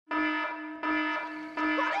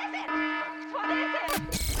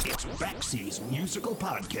Backseas Musical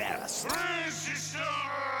Podcast.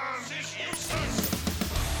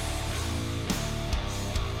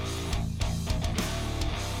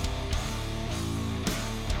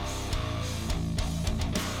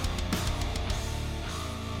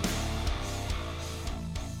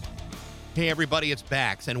 Hey, everybody, it's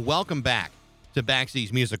Bax, and welcome back to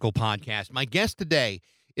Baxi's Musical Podcast. My guest today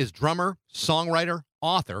is drummer, songwriter,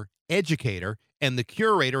 author, educator, and the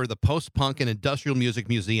curator of the Post-Punk and Industrial Music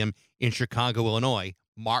Museum in Chicago, Illinois,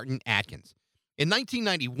 Martin Atkins. In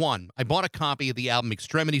 1991, I bought a copy of the album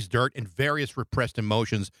Extremities, Dirt, and Various Repressed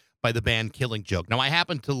Emotions by the band Killing Joke. Now, I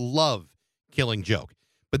happen to love Killing Joke,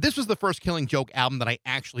 but this was the first Killing Joke album that I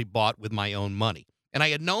actually bought with my own money. And I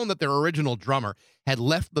had known that their original drummer had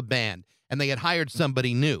left the band and they had hired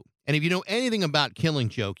somebody new. And if you know anything about Killing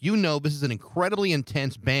Joke, you know this is an incredibly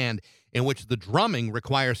intense band in which the drumming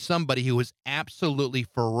requires somebody who is absolutely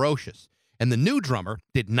ferocious. And the new drummer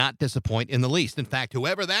did not disappoint in the least. In fact,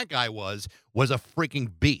 whoever that guy was a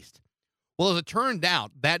freaking beast. Well, as it turned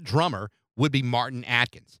out, that drummer would be Martin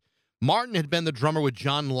Atkins. Martin had been the drummer with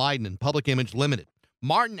John Lydon in Public Image Limited.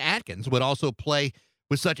 Martin Atkins would also play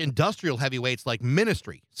with such industrial heavyweights like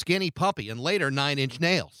Ministry, Skinny Puppy, and later Nine Inch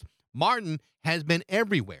Nails. Martin has been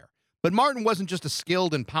everywhere. But Martin wasn't just a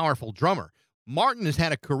skilled and powerful drummer. Martin has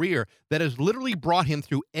had a career that has literally brought him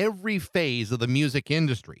through every phase of the music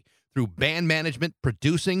industry, through band management,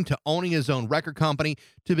 producing, to owning his own record company,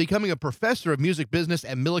 to becoming a professor of music business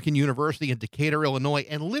at Millikan University in Decatur, Illinois,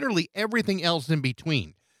 and literally everything else in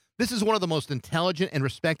between. This is one of the most intelligent and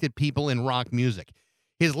respected people in rock music.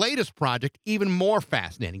 His latest project, even more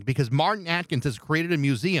fascinating, because Martin Atkins has created a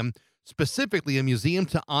museum, specifically a museum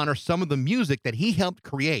to honor some of the music that he helped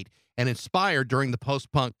create and inspire during the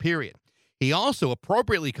post-punk period. He also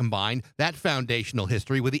appropriately combined that foundational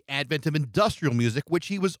history with the advent of industrial music, which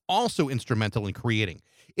he was also instrumental in creating.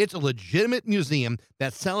 It's a legitimate museum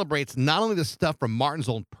that celebrates not only the stuff from Martin's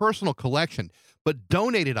own personal collection, but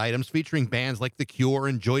donated items featuring bands like The Cure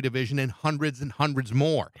and Joy Division and hundreds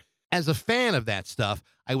more. As a fan of that stuff,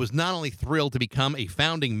 I was not only thrilled to become a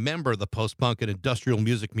founding member of the Post-Punk and Industrial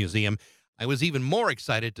Music Museum, I was even more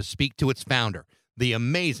excited to speak to its founder, the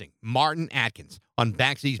amazing Martin Atkins, on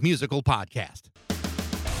Baxi's Musical Podcast.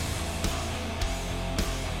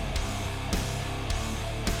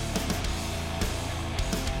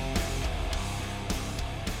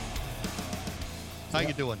 How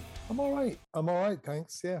you doing? I'm all right.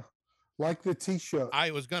 Thanks. Yeah. Like the T-shirt.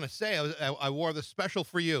 I was going to say, I wore the special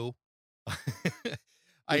for you. Good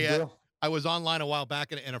deal. I was online a while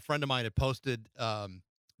back, and a friend of mine had posted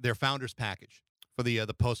their founders package for the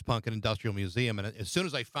Post-Punk and Industrial Museum. And as soon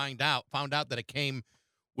as I found out that it came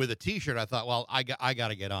with a T-shirt, I thought, well, I got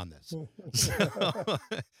to get on this.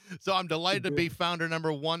 So I'm delighted to be founder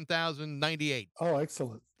number 1098. Oh,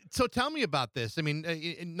 excellent. So tell me about this. I mean,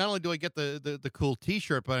 not only do I get the cool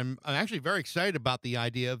T-shirt, but I'm actually very excited about the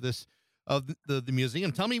idea of this of the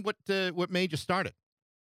museum. Tell me what made you start it.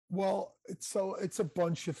 Well, it's a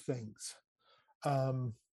bunch of things.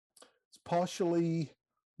 It's partially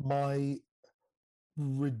my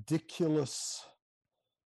ridiculous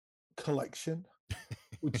collection,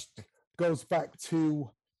 which goes back to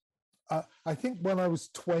I think when I was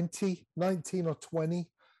 19 or 20,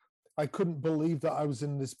 I couldn't believe that I was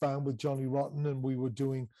in this band with Johnny Rotten and we were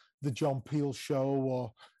doing the John Peel show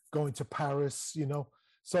or going to Paris, you know.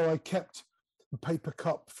 So I kept a paper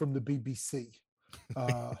cup from the BBC.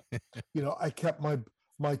 You know, I kept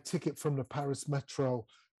my ticket from the Paris Metro,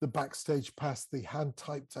 the backstage pass, the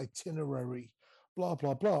hand-typed itinerary, blah,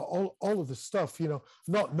 blah, blah, all of the stuff, you know,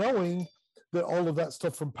 not knowing that all of that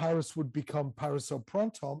stuff from Paris would become Paris au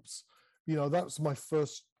Printemps. You know, that was my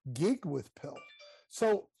first gig with Pill.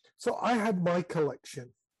 So I had my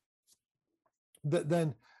collection that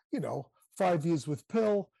then, you know, 5 years with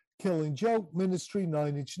Pill, Killing Joke, Ministry,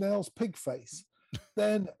 Nine Inch Nails, Pigface.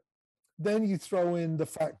 Then you throw in the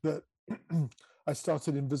fact that I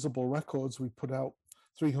started Invisible Records. We put out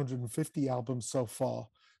 350 albums so far.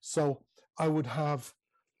 So I would have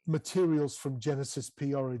materials from Genesis,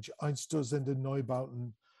 P-Orridge, Einstürzende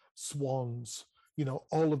Neubauten, Swans, you know,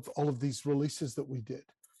 all of these releases that we did.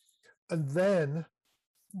 And then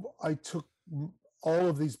I took all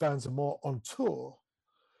of these bands and more on tour.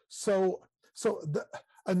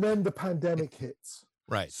 And then the pandemic hits.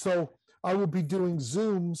 Right. So I would be doing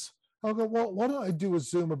Zooms. I'll go, well, why don't I do a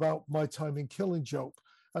Zoom about my time in Killing Joke?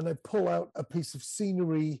 And I pull out a piece of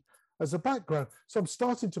scenery as a background. So I'm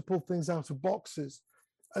starting to pull things out of boxes.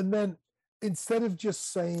 And then instead of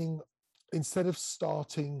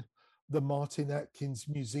starting the Martin Atkins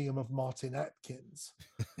Museum of Martin Atkins,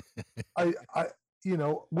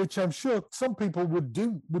 which I'm sure some people would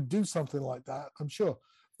do something like that, I'm sure.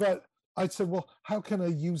 But I said, well, how can I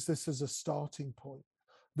use this as a starting point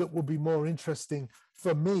that will be more interesting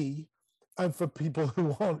for me and for people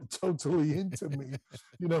who aren't totally into me,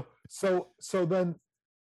 So then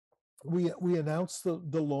we announced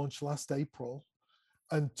the launch last April,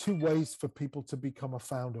 and two ways for people to become a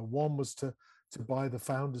founder. One was to buy the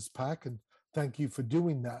founders pack, and thank you for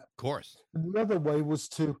doing that. Of course. And the other way was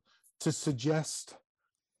to suggest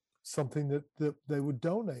something that they would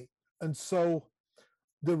donate. And so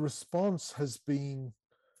the response has been,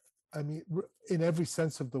 I mean, in every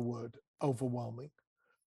sense of the word, overwhelming.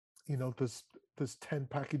 There's 10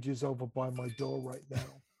 packages over by my door right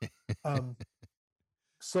now.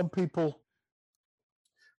 Some people,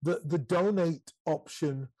 the donate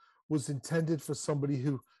option was intended for somebody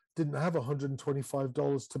who didn't have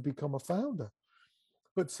 $125 to become a founder.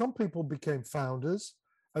 But some people became founders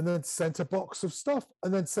and then sent a box of stuff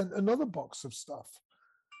and then sent another box of stuff.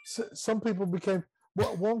 So some people became,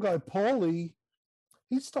 well, one guy, Paulie,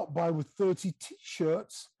 he stopped by with 30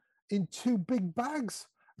 T-shirts in 2 big bags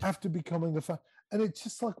after becoming a founder. And it's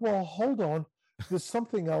just like, well, hold on. There's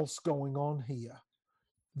something else going on here.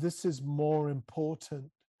 This is more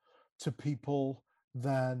important to people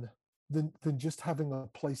than just having a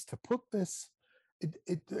place to put this.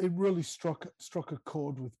 It really struck a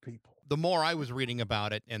chord with people. The more I was reading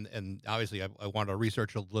about it, and obviously I wanted to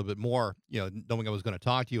research a little bit more, knowing I was going to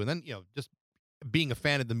talk to you, and then, just being a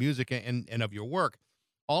fan of the music and of your work,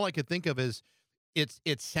 all I could think of is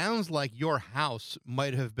it sounds like your house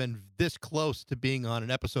might have been this close to being on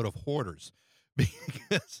an episode of Hoarders,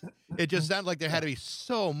 because it just sounded like there had to be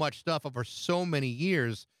so much stuff over so many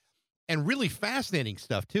years, and really fascinating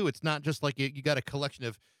stuff too. It's not just like you got a collection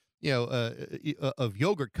of of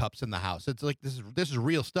yogurt cups in the house. It's like this is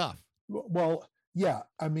real stuff. Well, yeah.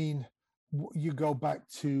 I mean, you go back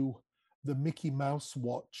to the Mickey Mouse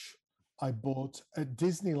watch I bought at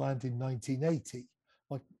Disneyland in 1980.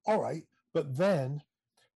 Like, all right, but then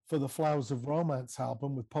for the Flowers of Romance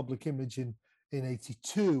album with Public Image in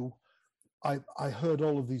 82, I heard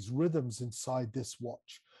all of these rhythms inside this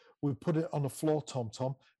watch. We put it on a floor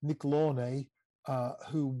tom-tom. Nick Launay,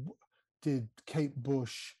 who did Kate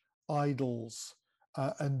Bush, Idols,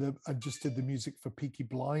 and just did the music for Peaky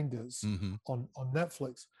Blinders on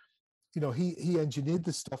Netflix. He engineered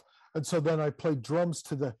this stuff, and so then I played drums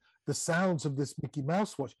to the sounds of this Mickey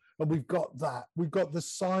Mouse watch, and we've got that. We've got the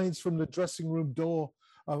signs from the dressing room door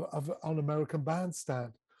on American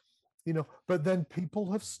Bandstand. But then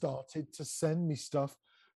people have started to send me stuff.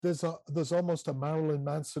 There's almost a Marilyn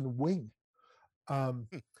Manson wing.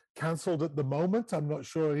 Cancelled at the moment. I'm not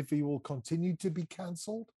sure if he will continue to be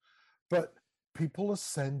cancelled, but people are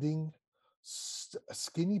sending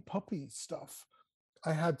Skinny Puppy stuff.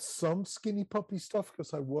 I had some Skinny Puppy stuff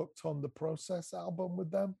because I worked on the Process album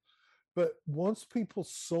with them. But once people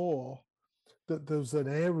saw that there was an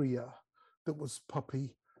area that was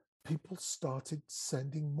Puppy, people started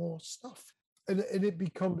sending more stuff. And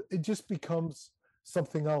it just becomes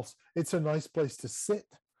something else. It's a nice place to sit.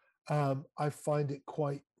 I find it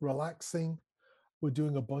quite relaxing. We're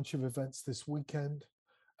doing a bunch of events this weekend.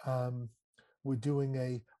 We're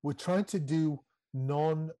trying to do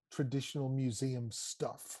non-traditional museum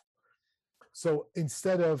stuff. So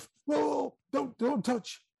instead of, whoa, don't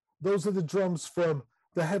touch, those are the drums from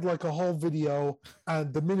the Head Like a Hole video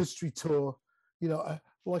and the Ministry tour. Go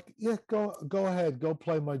ahead, go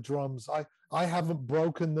play my drums. I haven't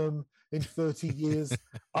broken them in 30 years.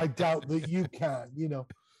 I doubt that you can.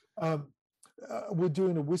 We're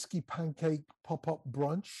doing a whiskey pancake pop-up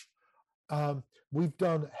brunch. We've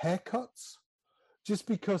done haircuts just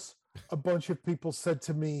because a bunch of people said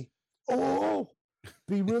to me, oh,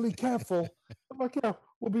 be really careful. I'm like, yeah,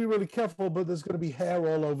 we'll be really careful, but there's going to be hair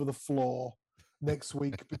all over the floor next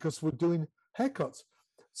week because we're doing haircuts.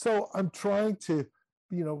 So I'm trying to,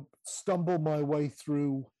 stumble my way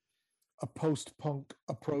through a post-punk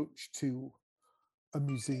approach to a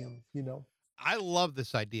museum, I love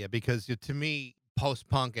this idea because to me,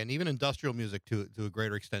 post-punk and even industrial music to a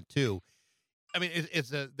greater extent too, I mean,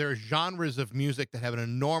 there are genres of music that have an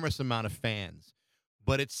enormous amount of fans,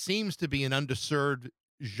 but it seems to be an underserved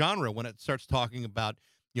genre when it starts talking about,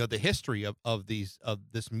 the history of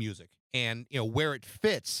this music and, where it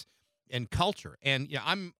fits in culture. And,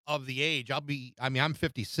 I'm of the age, I'm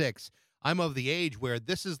 56. I'm of the age where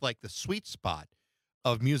this is like the sweet spot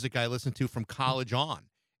of music I listen to from college on.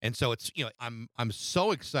 And so it's, I'm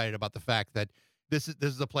so excited about the fact that this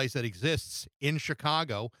is a place that exists in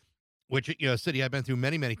Chicago, which, a city I've been through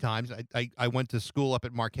many, many times. I went to school up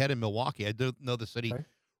at Marquette in Milwaukee. I do know the city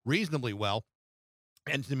reasonably well.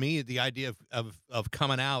 And to me, the idea of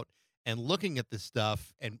coming out and looking at this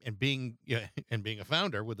stuff and being and being a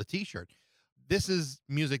founder with a T-shirt, this is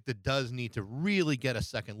music that does need to really get a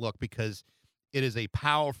second look because it is a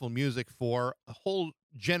powerful music for a whole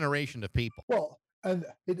generation of people. Well, and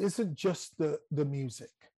it isn't just the music.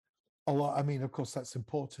 A lot. I mean, of course, that's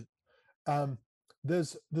important. Um,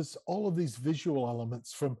 there's all of these visual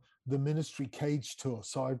elements from the Ministry Cage tour.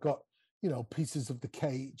 So I've got pieces of the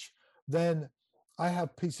Cage. Then I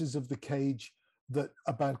have pieces of the Cage that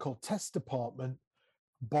a band called Test Department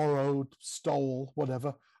borrowed, stole,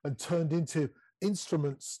 whatever, and turned into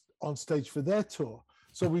instruments on stage for their tour.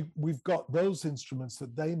 So we've got those instruments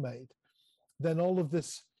that they made. Then all of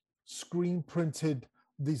this screen printed,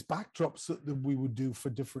 these backdrops that we would do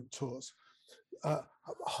for different tours,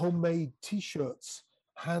 homemade T-shirts,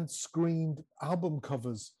 hand screened album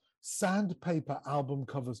covers, sandpaper album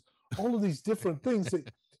covers, all of these different things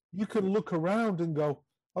that you can look around and go,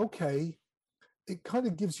 okay, it kind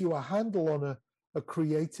of gives you a handle on a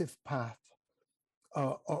creative path,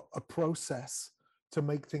 a process to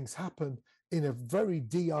make things happen in a very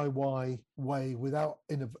DIY way, without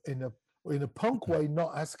in a punk way,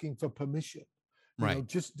 not asking for permission, Right.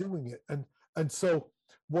 just doing it. And so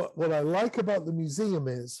what I like about the museum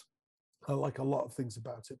is, I like a lot of things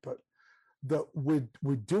about it, but that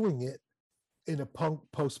we're doing it in a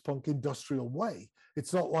post-punk industrial way.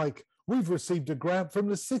 It's not like we've received a grant from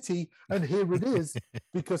the city and here it is,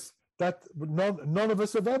 because that none of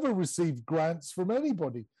us have ever received grants from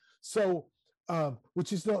anybody. So,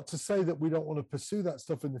 which is not to say that we don't want to pursue that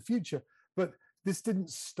stuff in the future, but this didn't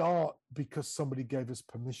start because somebody gave us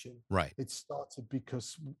permission. Right. It started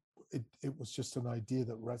because it was just an idea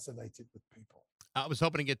that resonated with people. I was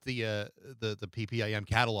hoping to get the PPIM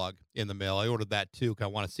catalog in the mail. I ordered that too, because I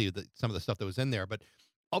want to see some of the stuff that was in there. But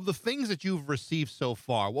of the things that you've received so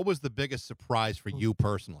far, what was the biggest surprise for you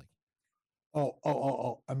personally?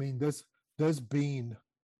 I mean, there's been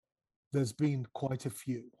quite a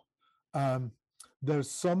few. There's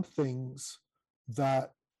some things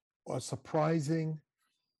that are surprising,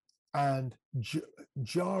 and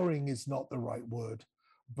jarring is not the right word,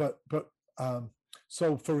 but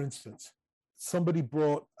so for instance, somebody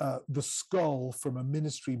brought the skull from a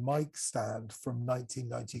Ministry mic stand from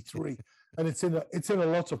 1993, and it's in a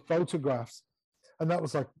lot of photographs, and that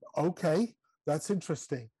was like, okay, that's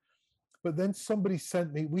interesting. But then somebody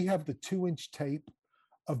sent me, we have the 2-inch tape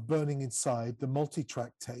of Burning Inside, the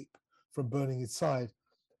multi-track tape from Burning Inside,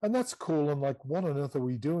 and that's cool. And like, what on earth are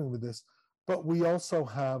we doing with this? But we also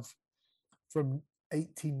have from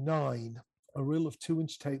 89 a reel of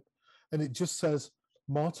 2-inch tape, and it just says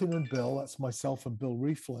Martin and Bill, that's myself and Bill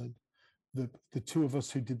Rieflin, the two of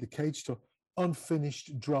us who did the Cage tour,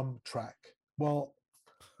 unfinished drum track. Well,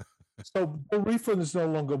 so Bill Rieflin is no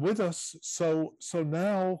longer with us, so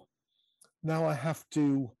now I have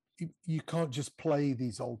to, you can't just play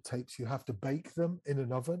these old tapes, you have to bake them in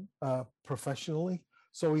an oven professionally.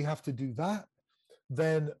 So we have to do that,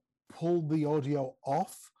 then pull the audio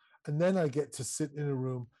off, and then I get to sit in a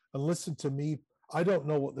room and listen to me. I don't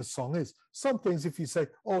know what the song is. Some things, if you say,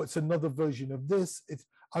 oh, it's another version of this,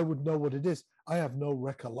 I would know what it is. I have no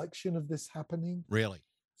recollection of this happening. Really?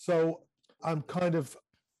 So I'm kind of,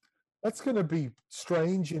 that's going to be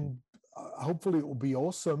strange, and hopefully it will be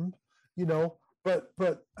awesome, but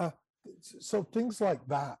so things like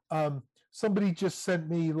that. Somebody just sent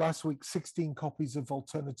me last week 16 copies of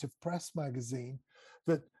Alternative Press magazine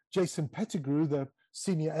that Jason Pettigrew, the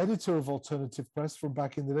senior editor of Alternative Press from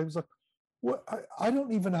back in the day, was like, "What? I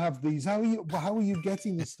don't even have these. How are you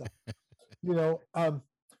getting this stuff?"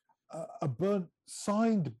 A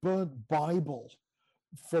signed burnt Bible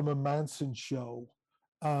from a Manson show,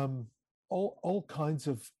 all kinds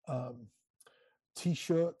of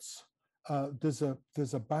T-shirts.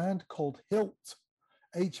 There's a band called Hilt,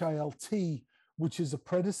 HILT, which is a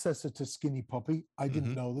predecessor to Skinny Puppy. I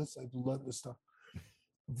didn't know this. I learned this stuff.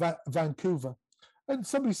 Vancouver. And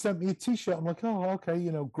somebody sent me a T-shirt. I'm like, oh,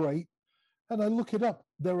 okay, great. And I look it up.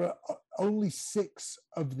 There are only 6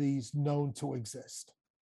 of these known to exist.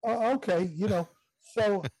 Okay,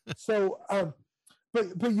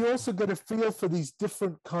 but you also get a feel for these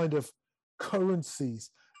different kind of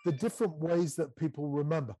currencies, the different ways that people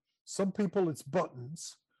remember. Some people it's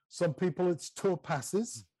buttons, some people it's tour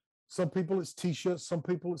passes, some people it's T-shirts, some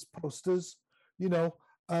people it's posters, and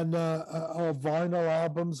or vinyl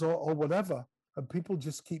albums or whatever. And people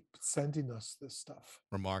just keep sending us this stuff.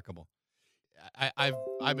 Remarkable.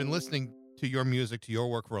 I've been listening to your music, to your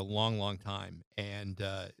work for a long, long time, and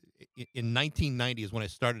in 1990 is when I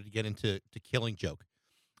started to get into Killing Joke,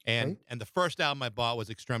 and the first album I bought was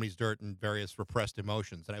Extremities, Dirt, and Various Repressed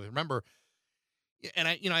Emotions, and I remember Yeah, and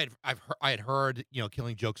I had heard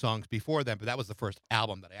Killing Joke songs before then, but that was the first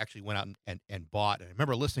album that I actually went out and bought. And I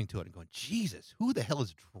remember listening to it and going, Jesus, who the hell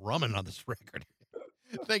is drumming on this record?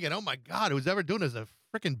 Thinking, oh my God, who's ever doing this is a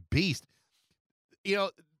freaking beast. You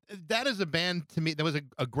know, that is a band to me. That was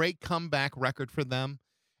a great comeback record for them,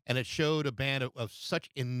 and it showed a band of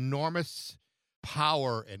such enormous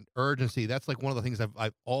power and urgency. That's like one of the things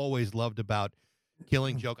I've always loved about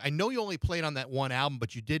Killing Joke. I know you only played on that one album,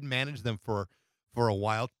 but you did manage them for a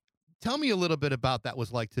while. Tell me a little bit about that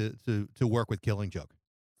was like to work with Killing Joke.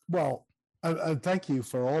 Well, and thank you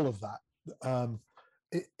for all of that.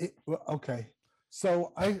 Okay.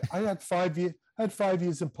 So I had 5 years. I had 5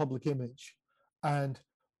 years in public image, and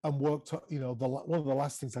worked. One of the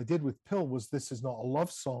last things I did with Pill was "This Is Not a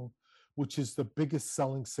Love Song," which is the biggest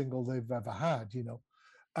selling single they've ever had.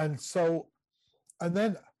 And so, and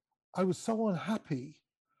then I was so unhappy.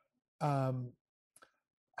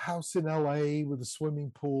 House in LA with a swimming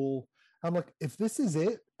pool. I'm like, if this is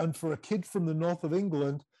it, and for a kid from the north of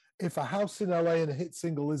England, if a house in LA and a hit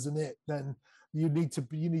single isn't it, then you need to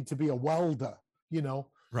be a welder,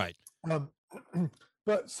 Right.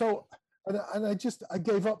 But so, and I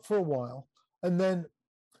gave up for a while, and then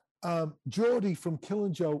Geordie from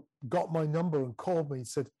Killing Joke got my number and called me and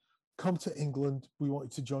said, "Come to England. We want you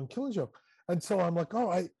to join Killing Joke." And so I'm like, all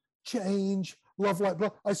right, Change, Love Like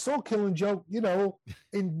Blood. I saw Killing Joke, in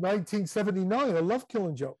 1979. I love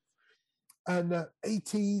Killing Joke. And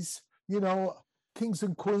 80s, Kings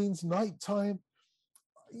and Queens, Nighttime.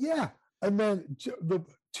 Yeah. And then the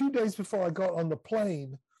 2 days before I got on the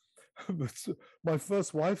plane, my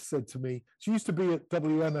first wife said to me, she used to be at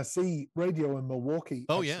WMSE radio in Milwaukee.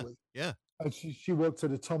 Oh, actually. yeah. And she worked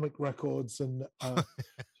at Atomic Records, and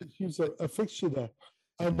she was a fixture there.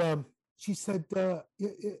 And she said,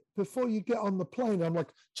 before you get on the plane, I'm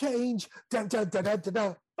like, Change, da, da, da, da,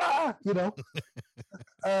 da, da,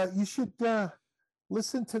 you should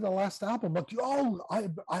listen to the last album. Like, oh, I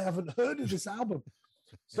haven't heard of this album.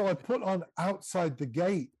 So I put on Outside the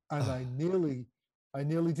Gate, and I nearly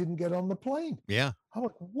didn't get on the plane. Yeah. I'm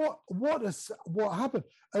like, what happened?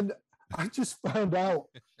 And I just found out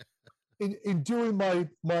in doing my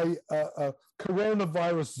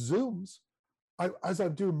coronavirus Zooms, as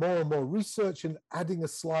I'm doing more and more research and adding a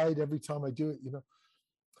slide every time I do it,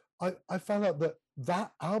 I found out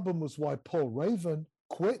that album was why Paul Raven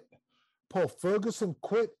quit. Paul Ferguson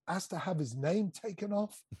quit, asked to have his name taken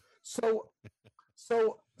off. So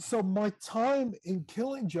my time in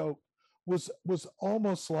Killing Joke was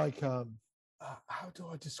almost like how do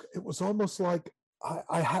I describe? It was almost like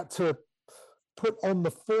I had to put on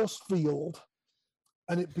the force field,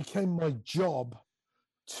 and it became my job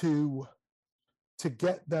to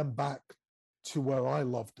get them back to where I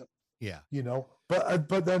loved them. Yeah.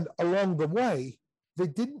 But then along the way, they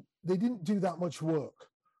didn't do that much work,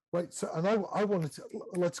 right? So, and I wanted to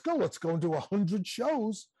let's go and do 100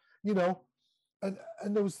 shows, and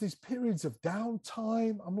there was these periods of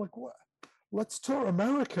downtime. I'm like, what? Let's tour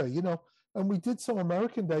America, and we did some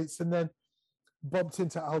American dates, and then bumped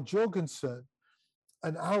into Al Jorgensen,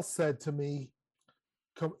 and Al said to me,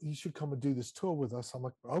 "Come, you should come and do this tour with us." I'm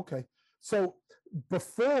like, okay. So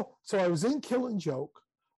I was in Killing Joke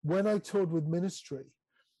when I toured with Ministry,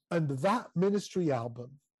 and that Ministry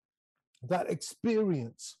album, that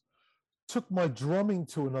experience took my drumming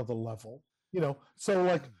to another level. So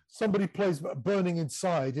like somebody plays Burning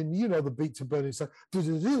Inside, and the beat to Burning Inside,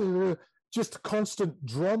 just a constant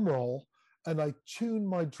drum roll, and I tune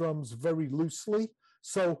my drums very loosely.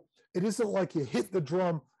 So it isn't like you hit the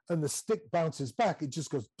drum and the stick bounces back. It just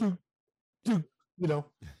goes do, do,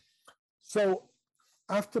 So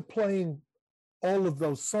after playing all of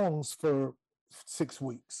those songs for 6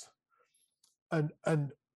 weeks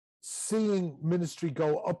and seeing Ministry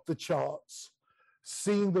go up the charts,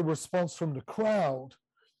 seeing the response from the crowd,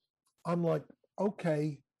 I'm like,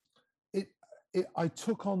 okay, I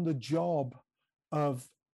took on the job of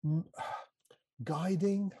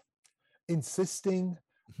guiding, insisting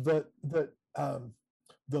that the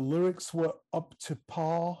lyrics were up to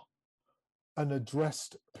par and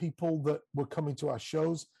addressed people that were coming to our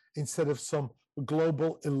shows instead of some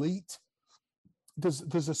global elite.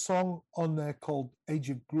 There's a song on there called Age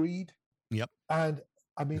of Greed. Yep. And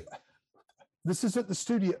I mean, this is at the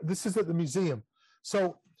studio, this is at the museum.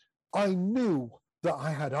 So I knew that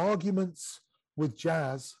I had arguments with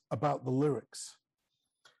Jazz about the lyrics.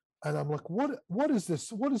 And I'm like, what is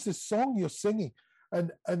this? What is this song you're singing?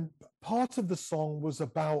 And part of the song was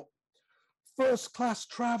about first class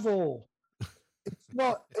travel.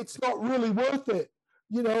 It's not really worth it,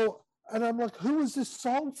 And I'm like, who is this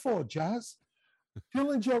song for, Jazz?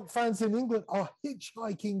 Killing Joke fans in England are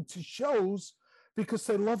hitchhiking to shows because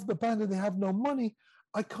they love the band and they have no money.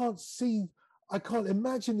 I can't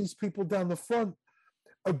imagine these people down the front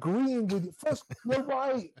agreeing with you. First, you're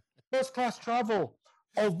right, first class travel.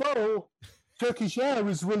 Although Turkish Air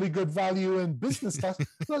is really good value in business class.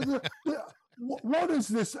 What is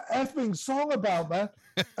this effing song about, man?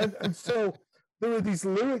 And so there are these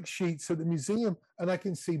lyric sheets at the museum, and I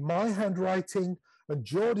can see my handwriting and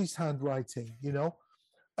Geordie's handwriting, you know.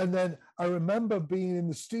 And then I remember being in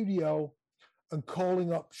the studio and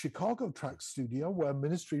calling up Chicago Track Studio, where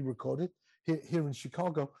Ministry recorded here in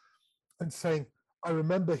Chicago, and saying, I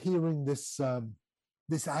remember hearing this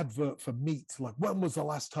this advert for meat, like, when was the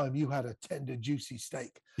last time you had a tender, juicy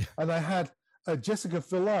steak? And I had Jessica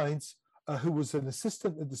Philines, who was an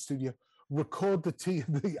assistant at the studio, record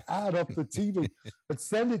the ad off the TV and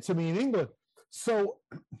send it to me in England. So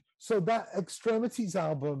that Extremities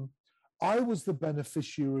album, I was the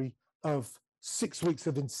beneficiary of 6 weeks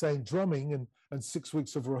of insane drumming and 6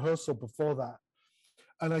 weeks of rehearsal before that.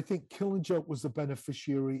 And I think Killing Joke was the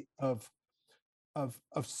beneficiary of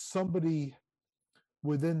somebody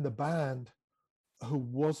within the band who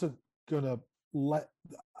wasn't gonna let,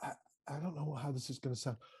 I don't know how this is gonna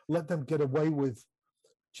sound, let them get away with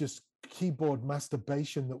just keyboard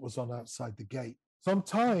masturbation that was on outside the gate.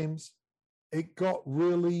 Sometimes it got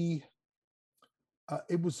really,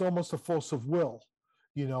 it was almost a force of will,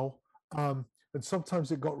 you know, and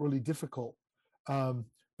sometimes it got really difficult.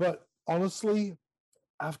 But honestly,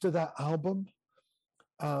 after that album,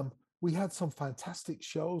 we had some fantastic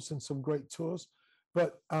shows and some great tours,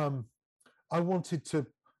 but I wanted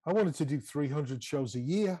to do 300 shows a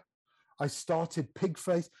year. I started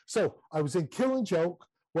Pigface. So I was in Killing Joke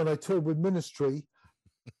when I toured with Ministry.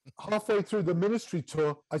 Halfway through the Ministry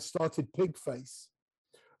tour, I started Pigface.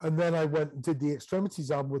 And then I went and did the Extremities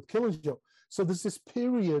album with Killing Joke. So there's this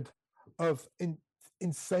period of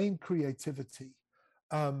insane creativity.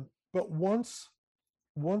 But once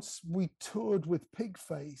we toured with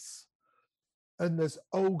Pigface, and there's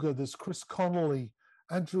Ogre, there's Chris Connolly,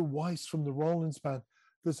 Andrew Weiss from the Rollins Band,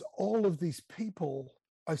 there's all of these people,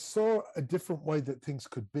 I saw a different way that things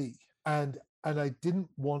could be. And I didn't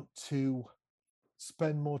want to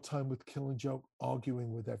spend more time with Killing Joke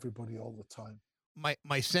arguing with everybody all the time.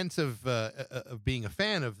 My sense of being a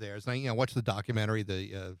fan of theirs, and I watched the documentary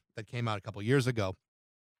that came out a couple of years ago,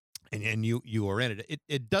 and you were in it.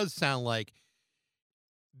 It does sound like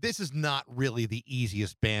this is not really the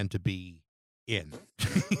easiest band to be in.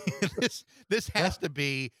 this has to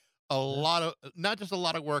be a lot of, not just a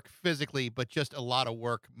lot of work physically, but just a lot of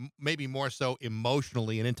work, maybe more so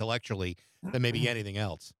emotionally and intellectually than maybe anything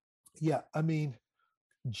else. Yeah, I mean,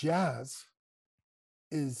 jazz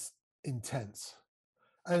is intense,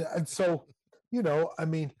 and so, you know, I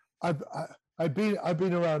mean, I've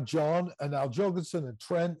been around John and Al Jorgensen and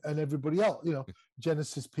Trent and everybody else, you know,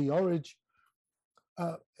 Genesis P. Orridge,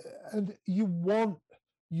 and you want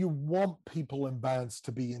people in bands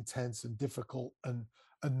to be intense and difficult and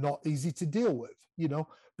not easy to deal with, you know,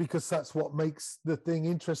 because that's what makes the thing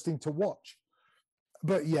interesting to watch.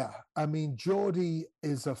 But yeah, I mean, Geordie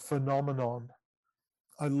is a phenomenon.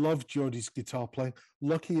 I love Geordie's guitar playing.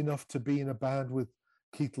 Lucky enough to be in a band with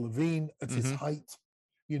Keith Levine at his height.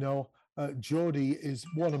 You know, Geordie is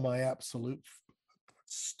one of my absolute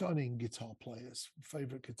stunning guitar players,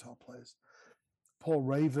 favorite guitar players. Paul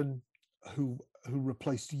Raven, who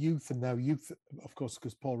replaced Youth, and now Youth, of course,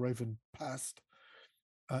 because Paul Raven passed,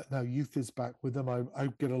 now Youth is back with them. I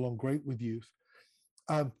get along great with Youth.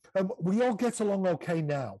 And we all get along okay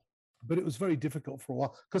now, but it was very difficult for a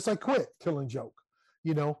while because I quit Killing Joke,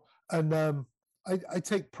 you know, and I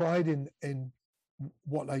take pride in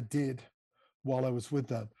what I did while I was with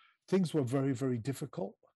them. Things were very, very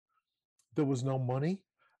difficult. There was no money.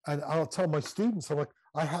 And I'll tell my students, I'm like,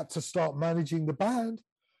 I had to start managing the band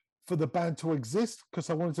for the band to exist because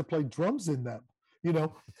I wanted to play drums in them, you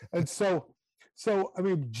know? And so, I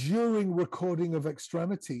mean, during recording of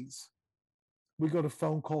Extremities, we got a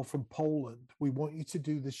phone call from Poland. We want you to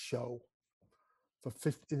do this show for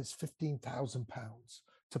it's £15,000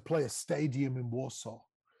 to play a stadium in Warsaw.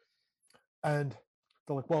 And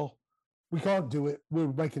they're like, well, we can't do it.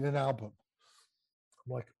 We're making an album.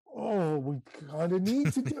 I'm like, oh, we kind of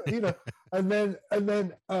need to do it, you know. And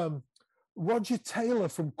then Roger Taylor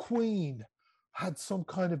from Queen had some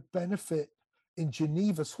kind of benefit in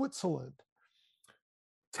Geneva, Switzerland.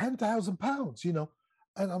 £10,000, you know.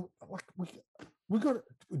 And I'm like, we got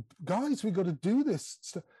guys, we got to do this,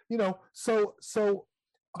 you know. So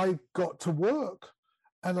I got to work,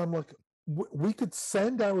 and I'm like, we could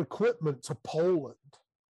send our equipment to Poland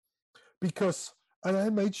because, and I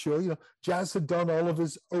made sure, you know, Jazz had done all of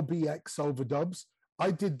his OBX overdubs. I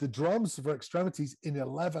did the drums for Extremities in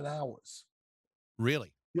 11 hours.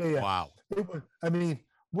 Really? Yeah, yeah. Wow. It was, I mean,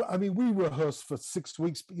 we rehearsed for 6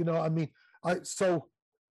 weeks, but, you know, I mean,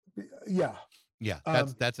 yeah, Yeah,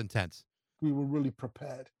 um, that's intense. we were really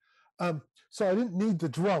prepared. So I didn't need the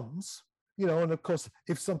drums, you know, and of course,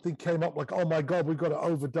 if something came up like, oh my God, we've got to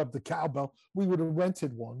overdub the cowbell, we would have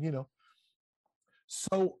rented one, you know.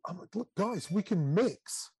 So I'm like, look, guys, we can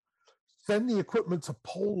mix, send the equipment to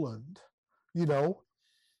Poland, you know,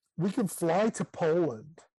 we can fly to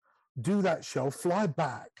Poland, do that show, fly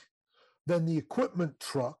back. Then the equipment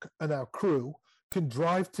truck and our crew can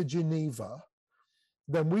drive to Geneva.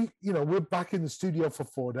 Then we're back in the studio for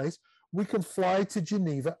 4 days. We can fly to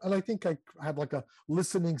Geneva. And I think I had like a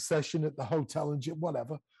listening session at the hotel and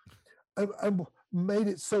whatever, and made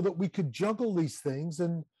it so that we could juggle these things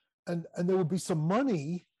and there would be some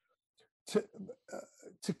money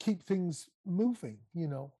to keep things moving, you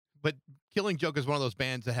know. But Killing Joke is one of those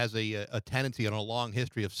bands that has a tendency and a long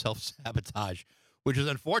history of self-sabotage, which is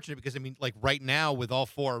unfortunate because, I mean, like right now with all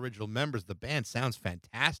 4 original members, the band sounds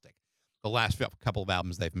fantastic. The last couple of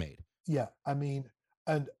albums they've made. Yeah, I mean,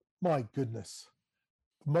 and my goodness,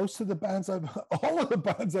 most of the bands all of the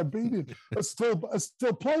bands I've been in are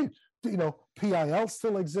still playing. You know, PIL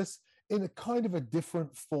still exists in a kind of a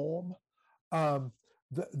different form than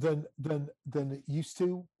it used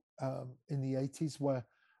to in the 80s,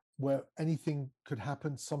 where anything could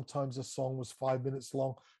happen. Sometimes a song was 5 minutes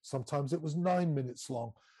long, sometimes it was 9 minutes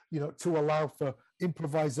long, you know, to allow for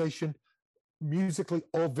improvisation musically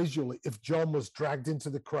or visually. If John was dragged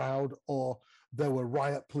into the crowd or there were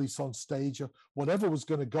riot police on stage or whatever was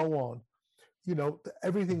going to go on, you know,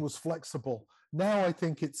 everything was flexible. Now I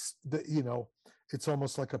think it's it's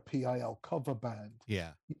almost like a PIL cover band.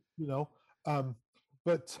 Yeah. You know,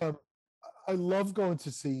 but I love going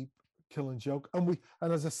to see Killing Joke, and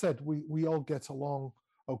as I said, we all get along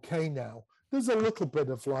okay now. There's a little bit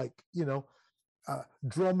of like, you know,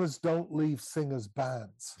 drummers don't leave singers'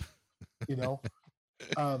 bands, you know,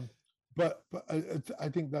 but I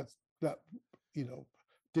think that you know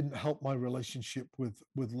didn't help my relationship with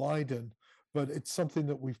Lydon, but it's something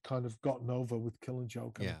that we've kind of gotten over with Killing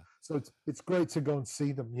Joke. Yeah. So it's great to go and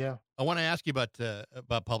see them. Yeah. I want to ask you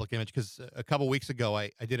about Public Image because a couple weeks ago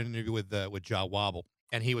I did an interview with Jah Wobble,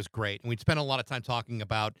 and he was great, and we'd spent a lot of time talking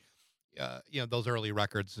about those early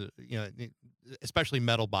records, especially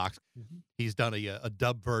Metal Box. Mm-hmm. He's done a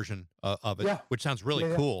dub version of it, Yeah. which sounds really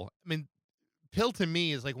Yeah. cool. I mean, Pill to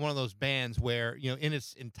me is like one of those bands where, you know, in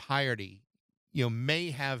its entirety, you know,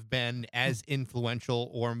 may have been as influential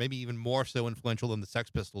or maybe even more so influential than the Sex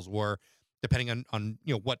Pistols were, depending on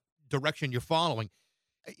you know what direction you're following.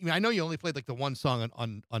 I mean, I know you only played like the one song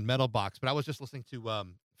on Metal Box, but I was just listening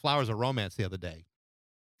to Flowers of Romance the other day,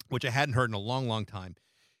 which I hadn't heard in a long, long time.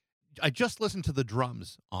 I just listened to the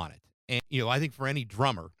drums on it, and you know, I think for any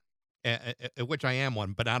drummer, which I am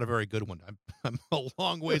one, but not a very good one. I'm a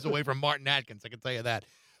long ways away from Martin Atkins, I can tell you that.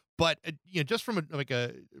 But you know, just from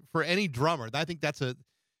for any drummer, I think that's an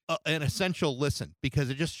essential listen, because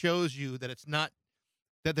it just shows you that it's not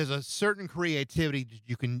that there's a certain creativity that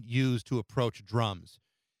you can use to approach drums.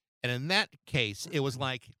 And in that case, it was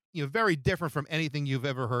like, you know, very different from anything you've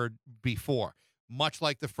ever heard before, much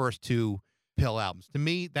like the first 2 Pill albums. To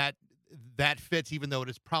me, that fits, even though it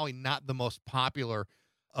is probably not the most popular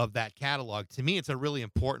of that catalog. To me, it's a really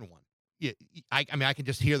important one. Yeah, I mean, I can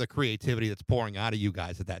just hear the creativity that's pouring out of you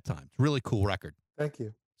guys at that time. It's a really cool record. Thank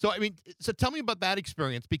you. So, I mean, so tell me about that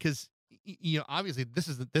experience, because, you know, obviously this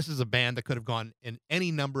is a band that could have gone in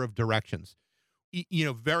any number of directions. You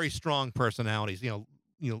know, very strong personalities. You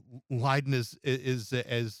know, Lydon is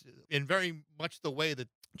as in very much the way that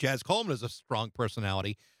Jazz Coleman is a strong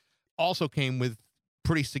personality, also came with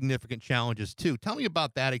pretty significant challenges too. Tell me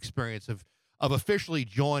about that experience of officially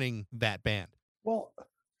joining that band. Well,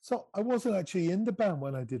 so I wasn't actually in the band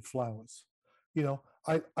when I did Flowers. You know,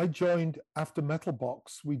 I joined after Metal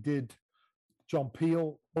Box. We did John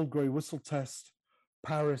Peel, Old Grey Whistle Test,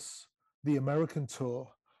 Paris, the American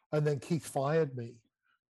tour, and then Keith fired me.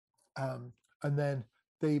 And then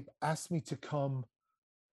they asked me to come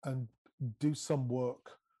and do some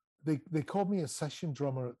work. They called me a session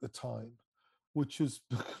drummer at the time, which is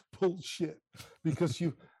bullshit, because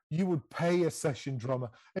you would pay a session drummer.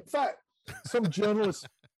 In fact, some journalist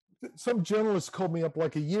called me up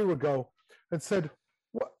like a year ago and said,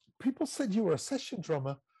 "What? People said you were a session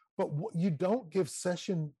drummer, but you don't give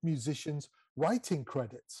session musicians writing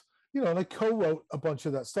credits." You know, and I co-wrote a bunch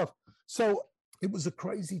of that stuff. So it was a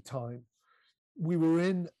crazy time. We were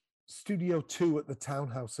in Studio 2 at the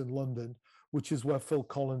Townhouse in London, which is where Phil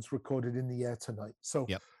Collins recorded In the Air Tonight. So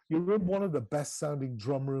Yep. you're in one of the best sounding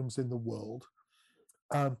drum rooms in the world.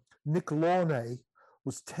 Nick Launay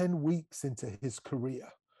was 10 weeks into his career,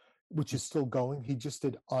 which is still going. He just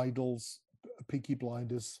did Idols, Peaky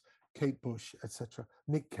Blinders, Kate Bush, etc.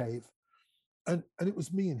 Nick Cave, and it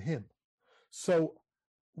was me and him. So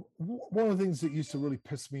one of the things that used to really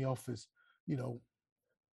piss me off is,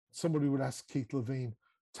 somebody would ask Keith Levine,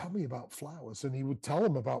 "Tell me about Flowers," and he would tell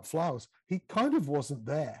them about Flowers. He kind of wasn't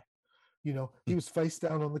there. He was face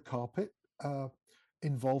down on the carpet,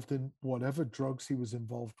 involved in whatever drugs he was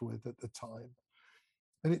involved with at the time.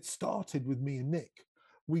 And it started with me and Nick.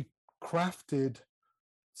 We crafted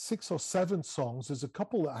 6 or 7 songs. There's a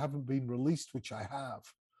couple that haven't been released, which I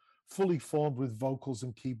have, fully formed with vocals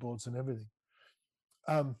and keyboards and everything.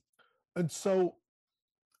 And so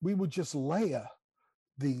we would just layer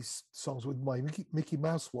these songs with my Mickey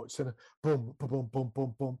Mouse watch and boom, boom, boom, boom,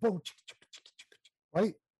 boom, boom, boom,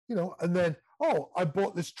 right? And then, I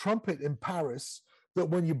bought this trumpet in Paris that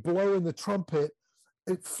when you blow in the trumpet,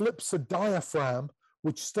 it flips a diaphragm,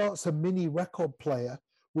 which starts a mini record player,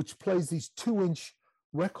 which plays these 2-inch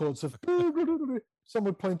records of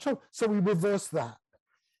someone playing trumpet. So we reversed that,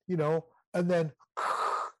 and then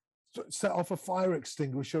set off a fire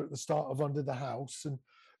extinguisher at the start of Under the House and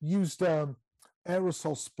used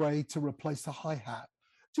aerosol spray to replace the hi-hat.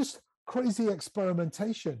 Just crazy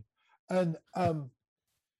experimentation. And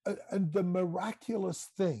the miraculous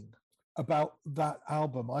thing about that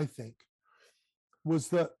album, I think, was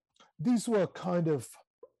that these were kind of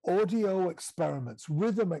audio experiments,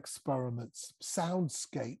 rhythm experiments,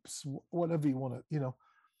 soundscapes, whatever you want to,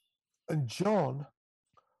 and John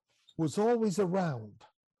was always around.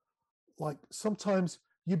 Like sometimes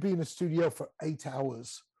you'd be in a studio for 8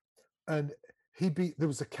 hours and there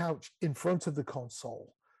was a couch in front of the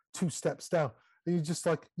console, 2 steps down. And you just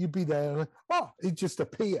you'd be there and he'd just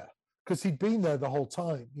appear because he'd been there the whole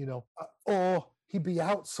time, or he'd be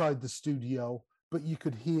outside the studio, but you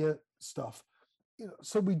could hear stuff,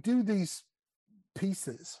 So we do these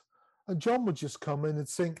pieces and John would just come in and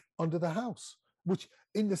sing Under the House, which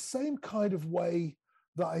in the same kind of way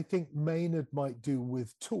that I think Maynard might do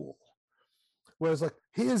with Tool. Whereas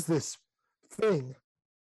here's this thing,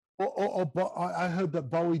 or I heard that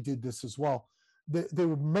Bowie did this as well. They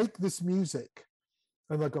would make this music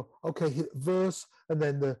and they go, okay, hit verse, and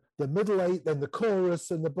then the middle 8, then the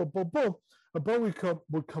chorus, and the boom, boom, boom. And Bowie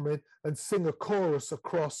would come in and sing a chorus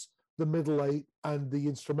across the middle 8 and the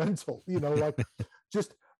instrumental,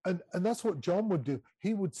 just, and that's what John would do.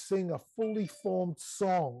 He would sing a fully formed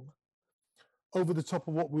song over the top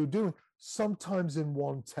of what we were doing, sometimes in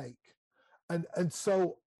one take. And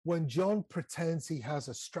so when John pretends he has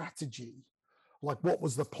a strategy, what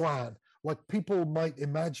was the plan? People might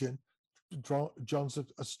imagine John's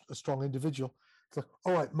a strong individual. It's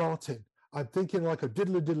all right, Martin, I'm thinking a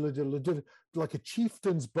diddler, diddler, diddler, diddler, like a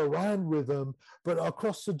chieftain's Baran rhythm, but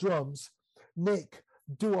across the drums. Nick,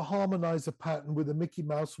 do a harmonizer pattern with a Mickey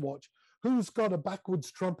Mouse watch. Who's got a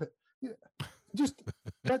backwards trumpet? Just,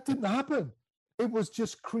 that didn't happen. It was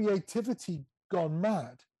just creativity gone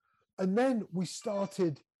mad. And then we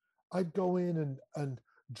started, I'd go in and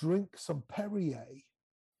drink some Perrier,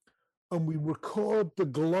 and we record the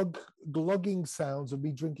glugging sounds of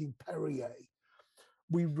me drinking Perrier.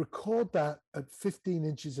 We record that at 15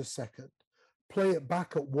 inches a second, play it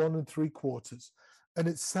back at 1 3/4, and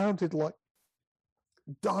it sounded like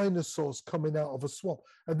dinosaurs coming out of a swamp.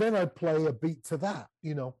 And then I'd play a beat to that,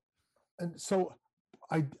 And so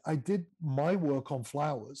I did my work on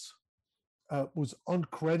Flowers, was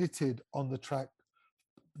uncredited on the track,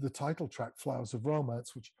 the title track, Flowers of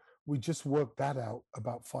Romance, which we just worked that out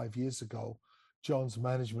about 5 years ago. John's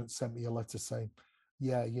management sent me a letter saying,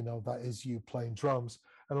 yeah, that is you playing drums.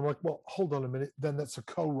 And I'm like, well, hold on a minute. Then that's a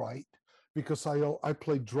co-write because I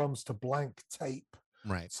played drums to blank tape.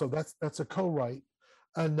 Right. So that's a co-write.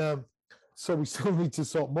 And so we still need to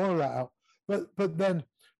sort more of that out. But then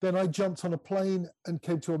I jumped on a plane and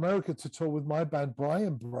came to America to tour with my band,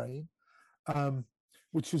 Brian Brain,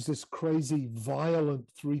 which was this crazy, violent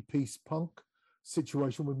 3-piece punk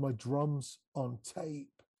situation with my drums on tape.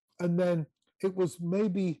 And then it was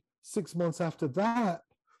maybe 6 months after that,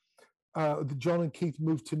 John and Keith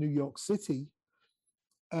moved to New York City.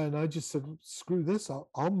 And I just said, screw this,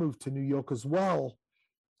 I'll move to New York as well,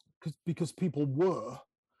 because people were.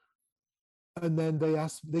 And then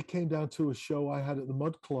they came down to a show I had at the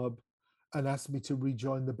Mud Club and asked me to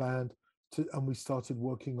rejoin the band. And we started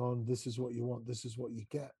working on This Is What You Want, This Is What You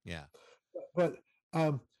Get. Yeah. But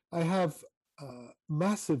I have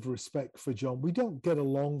massive respect for John. We don't get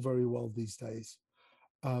along very well these days.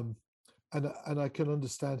 And I can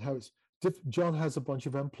understand how it's John has a bunch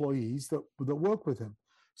of employees that work with him.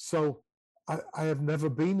 So I have never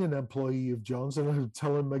been an employee of John's, and I would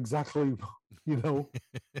tell him exactly, you know.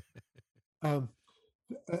 Um,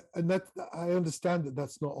 and that I understand that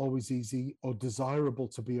that's not always easy or desirable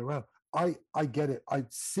to be around. I get it. I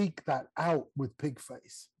seek that out with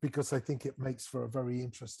Pigface because I think it makes for a very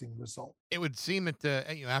interesting result. It would seem that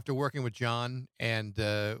after working with John and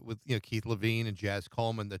with Keith Levine and Jazz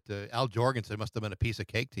Coleman, that Al Jorgensen must have been a piece of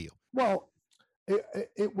cake to you. Well,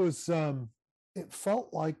 it was. It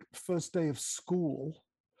felt like first day of school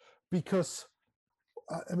because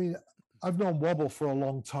I mean I've known Wobble for a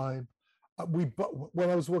long time. When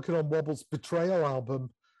I was working on Wobble's Betrayal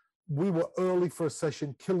album, we were early for a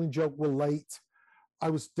session. Killing Joke were late. I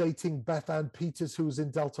was dating Beth Ann Peters, who was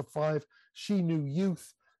in Delta 5. She knew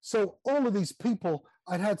Youth. So all of these people,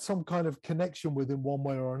 I'd had some kind of connection with in one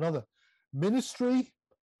way or another. Ministry,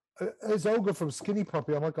 as Ogre from Skinny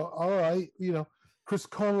Puppy, I'm like, all right, Chris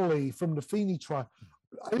Connolly from the Feeney Tribe.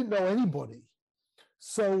 I didn't know anybody.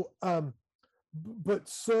 So, but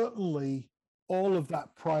certainly all of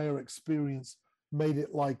that prior experience made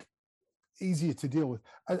it like easier to deal with.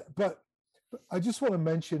 But I just want to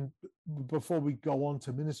mention before we go on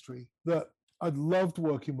to Ministry that I loved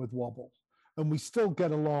working with Wobble, and we still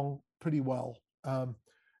get along pretty well.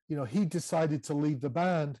 He decided to leave the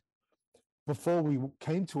band before we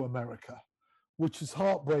came to America, which is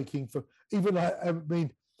heartbreaking for even. I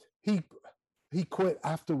mean, he quit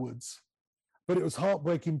afterwards, but it was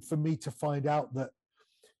heartbreaking for me to find out that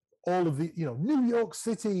all of the New York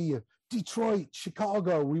City, Detroit,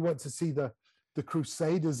 Chicago. We went to see the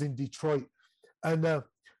Crusaders in Detroit, and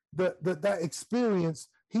that experience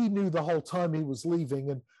he knew the whole time he was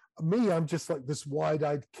leaving, and me, I'm just like this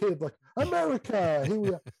wide-eyed kid, like America. Here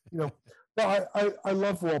we are, But I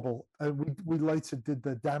love Wobble, and we later did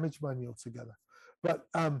the Damage Manual together. But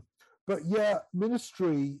yeah,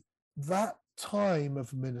 Ministry. That time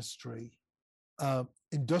of Ministry,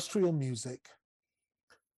 industrial music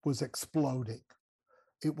was exploding.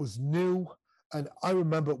 It was new. And I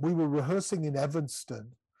remember we were rehearsing in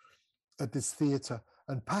Evanston at this theater,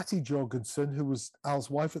 and Patty Jorgensen, who was Al's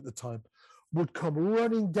wife at the time, would come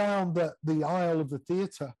running down the aisle of the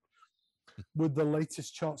theater with the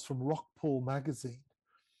latest charts from Rockpool magazine.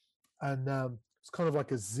 And it's kind of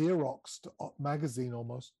like a Xeroxed magazine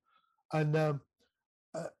almost. And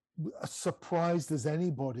surprised as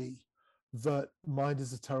anybody that Mind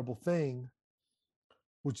is a Terrible Thing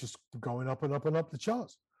was just going up and up and up the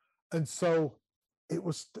charts. And so it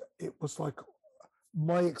was like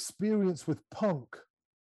my experience with punk,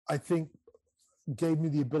 I think, gave me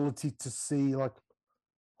the ability to see, like,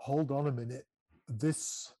 hold on a minute,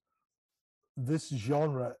 this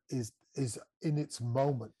genre is in its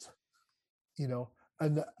moment,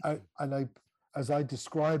 and I as I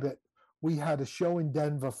describe it, we had a show in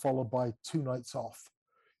Denver followed by 2 nights off,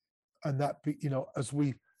 and that as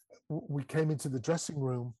we came into the dressing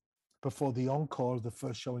room before the encore of the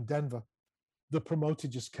first show in Denver, the promoter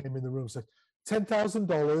just came in the room and said,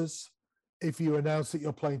 $10,000 if you announce that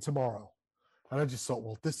you're playing tomorrow. And I just thought,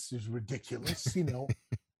 well, this is ridiculous,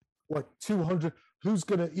 like 200, who's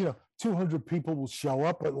going to, 200 people will show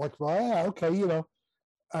up, but like, well, yeah, okay,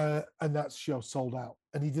 and that show sold out.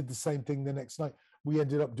 And he did the same thing the next night. We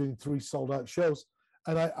ended up doing 3 sold out shows.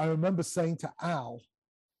 And I remember saying to Al,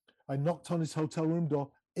 I knocked on his hotel room door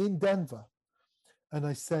in Denver, and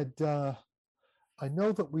I said, I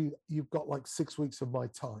know that you've got like 6 weeks of my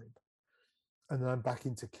time, and then I'm back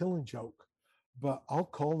into Killing Joke, but I'll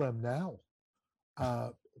call them now.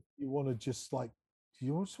 You want to just like, do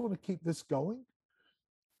you just want to keep this going?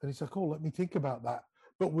 And he's like, oh, let me think about that.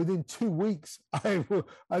 But within 2 weeks, I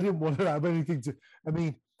didn't want to have anything to. I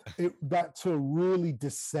mean, that tour really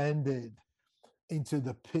descended into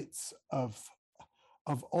the pits of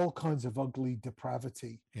all kinds of ugly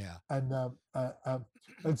depravity. Yeah. And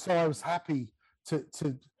so I was happy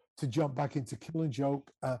to jump back into Killing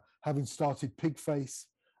Joke, having started Pigface,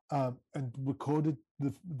 and recorded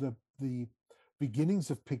the beginnings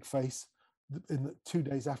of Pigface in the 2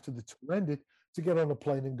 days after the tour ended, to get on a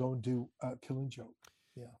plane and go and do Killing Joke.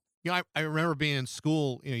 Yeah. I remember being in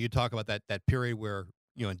school, you talk about that period where,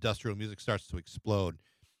 industrial music starts to explode.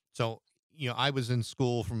 So, I was in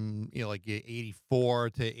school from, like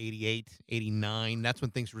 84 to 88, 89. That's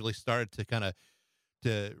when things really started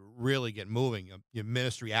to really get moving.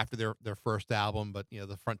 Ministry after their first album, but,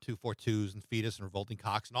 the Front 242s and Fetus and Revolting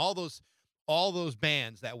Cocks and all those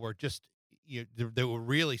bands that were just, they were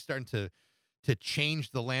really starting to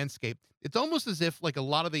change the landscape. It's almost as if like a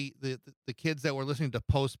lot of the kids that were listening to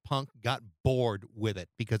post-punk got bored with it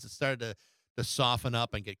because it started to soften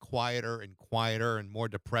up and get quieter and quieter and more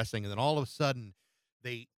depressing. And then all of a sudden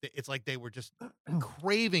it's like they were just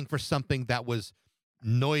craving for something that was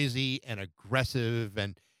noisy and aggressive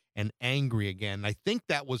and angry again. I think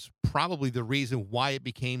that was probably the reason why it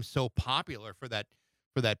became so popular for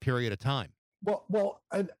that period of time.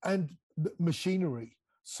 And machinery.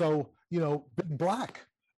 So Big Black,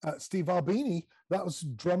 Steve Albini, that was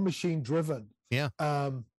drum machine driven. Yeah.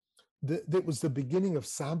 That was the beginning of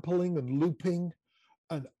sampling and looping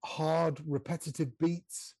and hard repetitive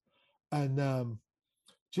beats and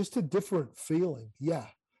just a different feeling. Yeah.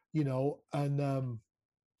 And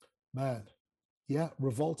man, yeah,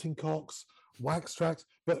 Revolting Cocks, Wax Tracks,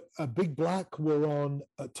 but Big Black were on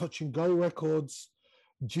Touch and Go Records,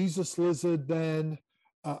 Jesus Lizard, then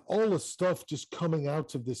all the stuff just coming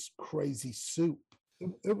out of this crazy soup.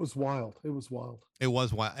 It was wild. It was wild. It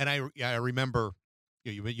was wild. And I remember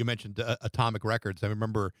you mentioned Atomic Records. I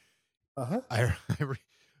remember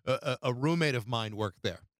a roommate of mine worked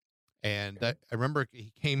there. And I remember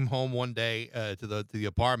he came home one day to the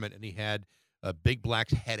apartment, and he had a Big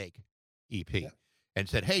Black's Headache EP, and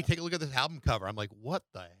said, "Hey, take a look at this album cover." I'm like, "What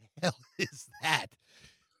the hell is that?"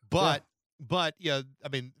 But I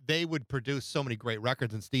mean, they would produce so many great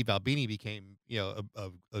records, and Steve Albini became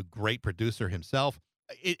a great producer himself.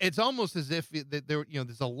 It's almost as if there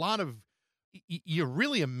there's a lot of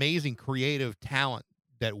really amazing creative talent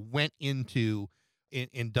that went into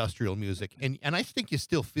industrial music, and I think you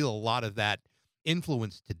still feel a lot of that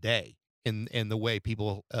influence today in the way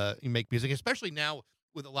people make music, especially now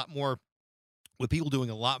with people doing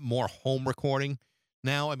a lot more home recording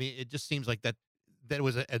now. I mean, it just seems like that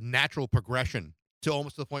was a natural progression to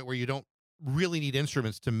almost the point where you don't really need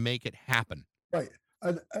instruments to make it happen. Right,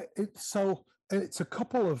 and it's a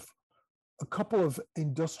couple of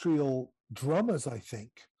industrial drummers, I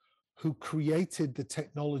think, who created the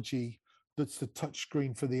technology that's the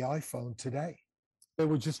touchscreen for the iPhone today. They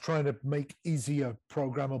were just trying to make easier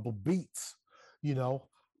programmable beats,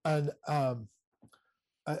 and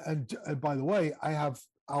by the way, I have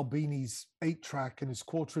Albini's 8-track and his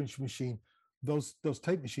 1/4-inch machine. Those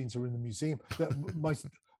tape machines are in the museum.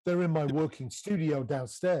 They're in my working studio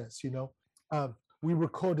downstairs.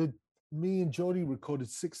 Me and Jordy recorded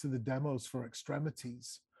 6 of the demos for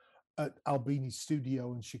Extremities at Albini's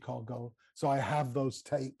studio in Chicago. So I have those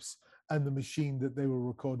tapes and the machine that they were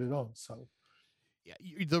recorded on. So, yeah,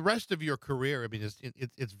 the rest of your career, I mean,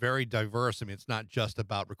 it's very diverse. I mean, it's not just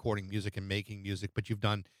about recording music and making music, but you've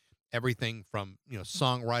done everything from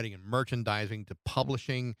songwriting and merchandising to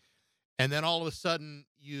publishing, and then all of a sudden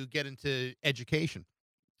you get into education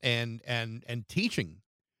and teaching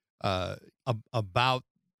about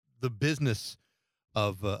the business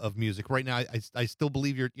of music. Right now, I still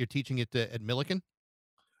believe you're teaching it at Millikan.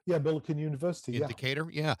 Yeah, Millikan University in Decatur.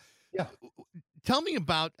 Yeah. Yeah. Tell me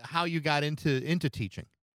about how you got into teaching.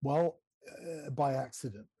 Well, by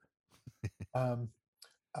accident.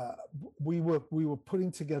 We were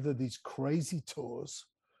putting together these crazy tours,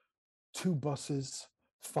 2 buses,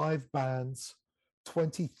 5 bands,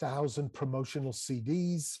 20,000 promotional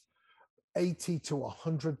CDs, 80 to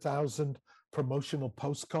 100,000 promotional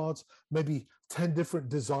postcards, maybe 10 different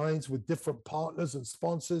designs with different partners and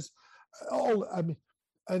sponsors.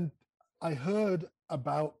 And I heard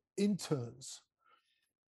about interns,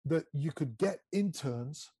 that you could get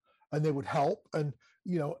interns and they would help, and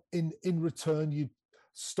in return you'd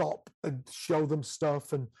stop and show them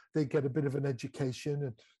stuff and they get a bit of an education.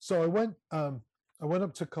 And so I went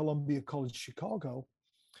up to Columbia College Chicago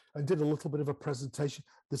and did a little bit of a presentation.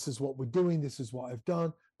 This is what we're doing, this is what I've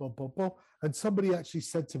done, blah blah blah. And somebody actually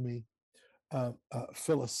said to me,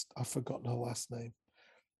 Phyllis, I've forgotten her last name,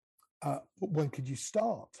 when could you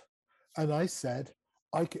start? And I said,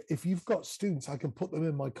 if you've got students, I can put them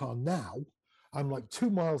in my car now. I'm like 2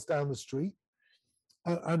 miles down the street,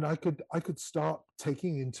 and I could start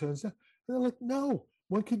taking interns. And they're like, no,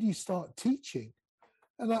 when could you start teaching?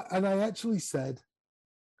 And I actually said,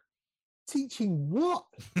 teaching what?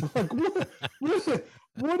 Like,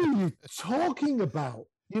 what are you talking about?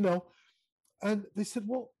 And they said,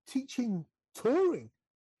 well, teaching touring,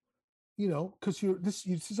 because this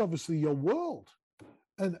is obviously your world.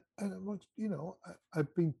 And I'm like,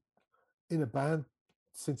 I've been in a band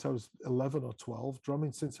since I was 11 or 12,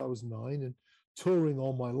 drumming since I was 9, and touring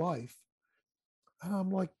all my life. And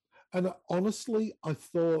I'm like, honestly, I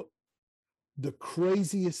thought the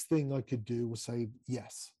craziest thing I could do was say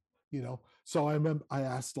yes, So I remember I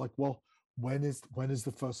asked, like, well, when is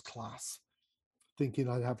the first class? Thinking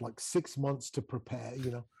I'd have like 6 months to prepare,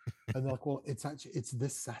 and they're like, well, it's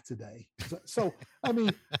this Saturday. So I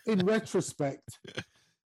mean, in retrospect,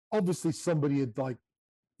 obviously somebody had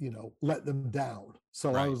let them down.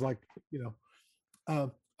 So right. I was like,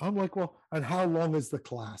 I'm like, well, and how long is the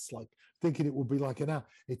class? Like thinking it would be like an hour.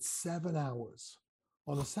 It's 7 hours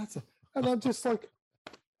on a Saturday. And I'm just like,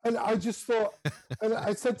 and I just thought, and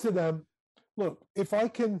I said to them, look, if I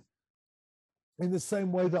can, in the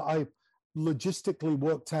same way that I logistically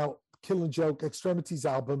worked out Kill and Joke Extremities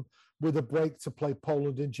album with a break to play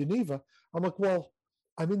Poland and Geneva, I'm like, well,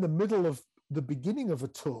 I'm in the middle of the beginning of a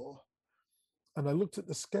tour. And I looked at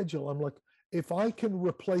the schedule. I'm like, if I can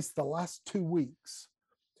replace the last 2 weeks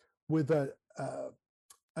with a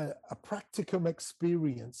practicum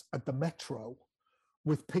experience at the Metro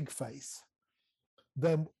with Pigface,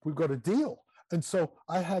 then we've got a deal. And so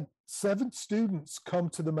I had 7 students come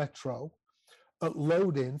to the Metro at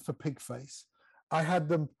load in for Pigface. I had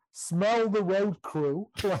them smell the road crew,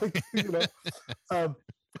 like,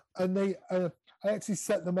 and I actually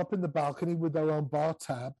set them up in the balcony with their own bar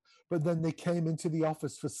tab, but then they came into the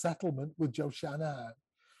office for settlement with Joe Shanahan.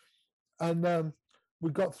 And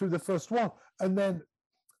we got through the first one. And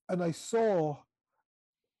I saw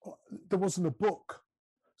there wasn't a book.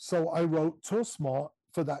 So I wrote Tour Smart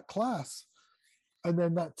for that class. And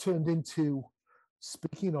then that turned into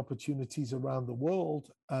speaking opportunities around the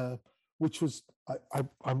world, which was,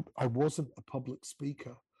 I wasn't a public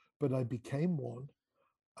speaker, but I became one.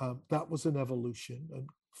 That was an evolution and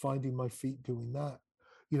finding my feet doing that,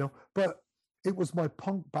 but it was my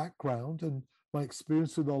punk background and my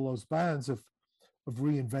experience with all those bands of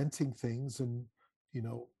reinventing things and,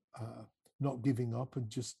 not giving up and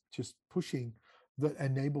just pushing that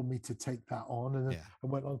enabled me to take that on. And then I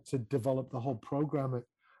went on to develop the whole program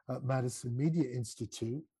at Madison Media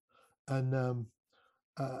Institute and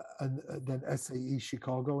then SAE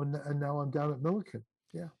Chicago. And now I'm down at Millikan.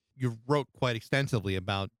 Yeah. You wrote quite extensively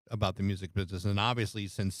about the music business. And obviously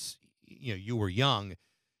since, you were young,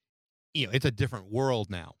 it's a different world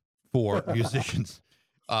now for musicians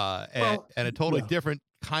and a totally different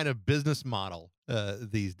kind of business model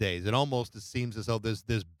these days. It almost seems as though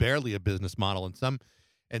there's barely a business model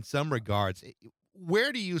in some regards.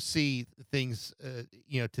 Where do you see things,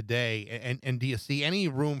 today? And do you see any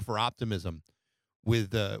room for optimism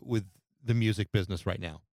with the music business right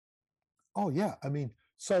now? Oh, yeah. I mean,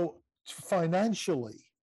 so financially,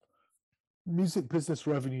 music business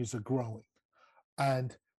revenues are growing.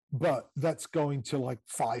 But that's going to like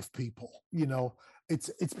 5 people,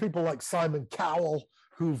 it's people like Simon Cowell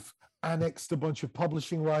who've annexed a bunch of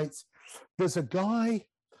publishing rights. There's a guy,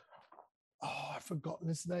 I've forgotten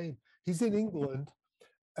his name. He's in England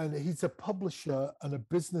and he's a publisher and a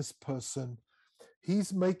business person.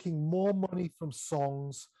 He's making more money from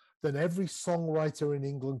songs than every songwriter in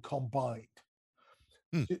England combined.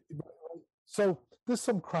 So there's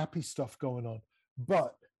some crappy stuff going on,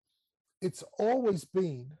 but it's always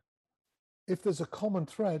been, if there's a common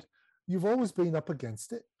thread, you've always been up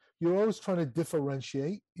against it. You're always trying to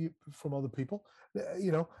differentiate from other people,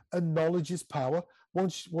 and knowledge is power.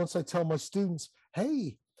 Once I tell my students,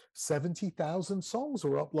 hey, 70,000 songs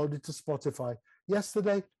were uploaded to Spotify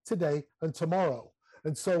yesterday, today, and tomorrow.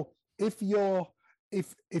 And so if your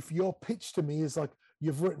pitch to me is like,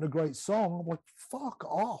 you've written a great song, I'm like, fuck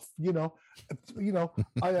off.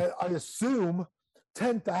 I assume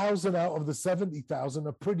 10,000 out of the 70,000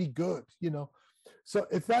 are pretty good, So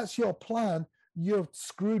if that's your plan, you're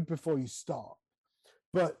screwed before you start.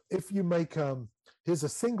 But if you make, here's a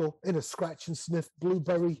single in a scratch and sniff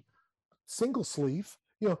Blueberry single sleeve,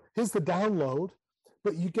 here's the download,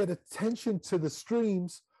 but you get attention to the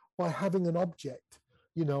streams by having an object,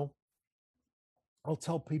 I'll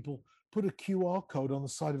tell people, put a QR code on the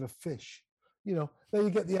side of a fish, then you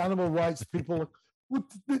get the animal rights people.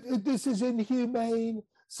 This is inhumane.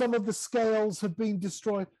 Some of the scales have been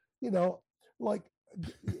destroyed. But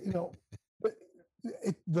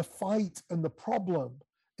the fight and the problem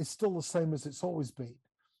is still the same as it's always been.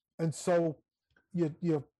 And so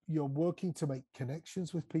you're working to make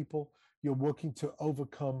connections with people. You're working to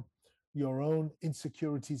overcome your own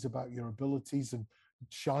insecurities about your abilities and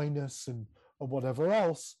shyness and whatever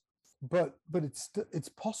else. But it's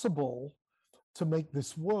possible to make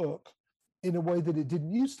this work in a way that it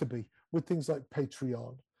didn't used to be, with things like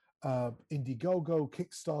Patreon, Indiegogo,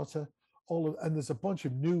 Kickstarter, and there's a bunch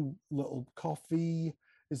of new little. Coffee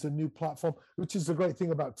is a new platform, which is the great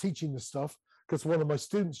thing about teaching this stuff, because one of my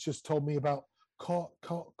students just told me about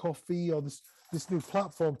Coffee, or this new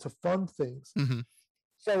platform to fund things. Mm-hmm.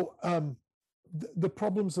 So the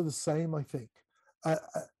problems are the same, I think.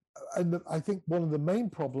 And I think one of the main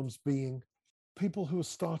problems being people who are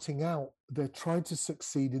starting out, they're trying to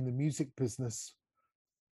succeed in the music business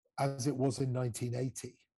as it was in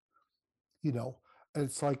 1980. And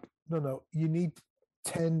it's like, no, you need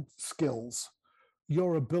 10 skills.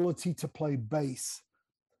 Your ability to play bass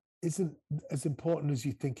isn't as important as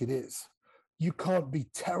you think it is. You can't be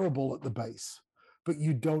terrible at the bass, but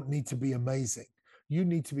you don't need to be amazing. You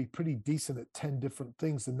need to be pretty decent at 10 different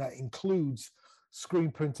things, and that includes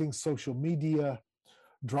screen printing, social media,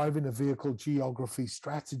 driving a vehicle, geography,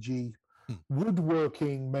 strategy,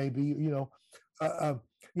 woodworking, maybe.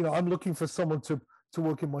 I'm looking for someone to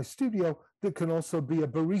work in my studio that can also be a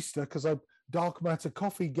barista, because Dark Matter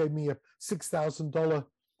Coffee gave me a $6,000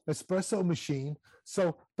 espresso machine.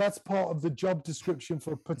 So that's part of the job description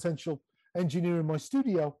for a potential engineer in my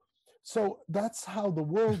studio. So that's how the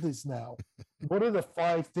world is now. What are the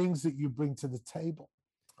 5 things that you bring to the table?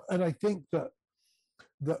 And I think that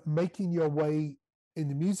making your way in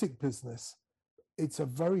the music business, it's a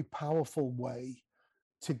very powerful way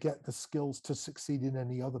to get the skills to succeed in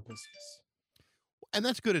any other business. And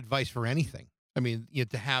that's good advice for anything. I mean,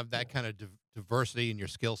 to have that kind of diversity in your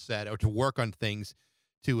skill set, or to work on things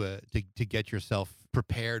to get yourself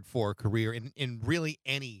prepared for a career in really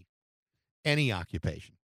any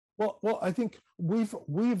occupation. Well, I think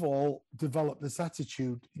we've all developed this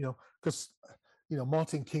attitude, because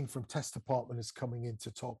Martin King from Test Department is coming in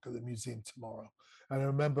to talk at the museum tomorrow. And I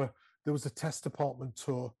remember there was a Test Department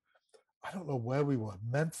tour. I don't know where we were,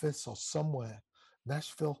 Memphis or somewhere,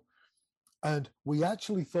 Nashville. And we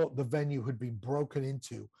actually thought the venue had been broken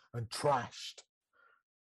into and trashed.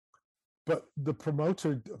 But the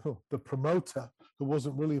promoter, who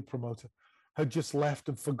wasn't really a promoter, had just left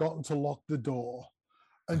and forgotten to lock the door.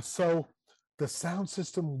 And so the sound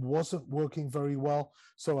system wasn't working very well.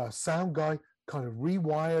 So our sound guy kind of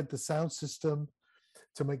rewired the sound system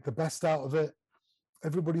to make the best out of it.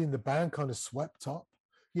 Everybody in the band kind of swept up,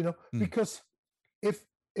 because if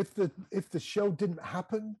the show didn't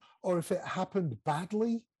happen, or if it happened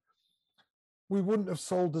badly, we wouldn't have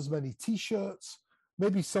sold as many T-shirts.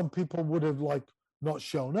 Maybe some people would have not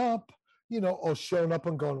shown up, or shown up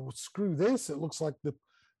and gone, well, screw this. It looks like the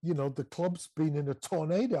club's been in a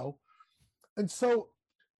tornado. And so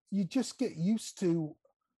you just get used to,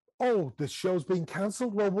 oh, the show's being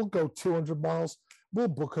canceled. Well, we'll go 200 miles. We'll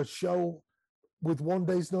book a show with 1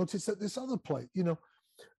 day's notice at this other place.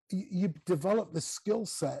 You develop the skill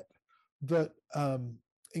set that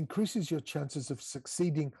increases your chances of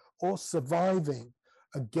succeeding or surviving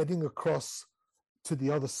and getting across to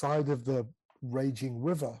the other side of the raging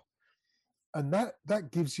river. And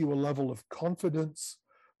that gives you a level of confidence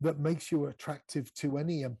that makes you attractive to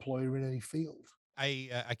any employer in any field.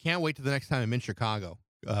 I can't wait to the next time I'm in Chicago,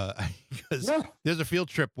 because there's a field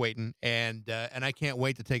trip waiting, and I can't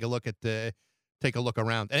wait to take a look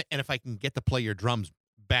around. And if I can get to play your drums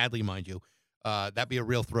badly, mind you, that'd be a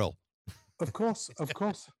real thrill. Of course.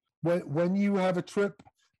 When you have a trip,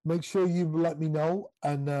 make sure you let me know.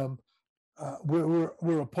 And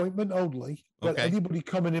we're appointment only. But Okay. Anybody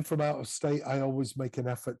coming in from out of state, I always make an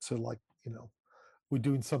effort to we're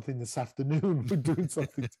doing something this afternoon. We're doing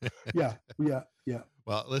something. Yeah.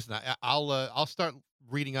 Well, listen, I'll start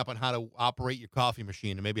reading up on how to operate your coffee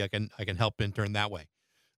machine, and maybe I can help intern that way.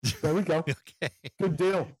 There we go. Okay. Good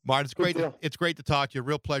deal. Martin, it's Good deal. it's great to talk to you.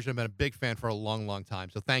 Real pleasure. I've been a big fan for a long, long time.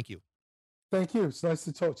 So thank you. Thank you. It's nice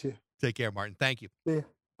to talk to you. Take care, Martin. Thank you. Yeah.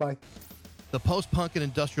 Bye. The Post-Punk and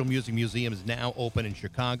Industrial Music Museum is now open in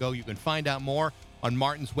Chicago. You can find out more on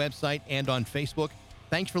Martin's website and on Facebook.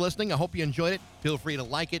 Thanks for listening. I hope you enjoyed it. Feel free to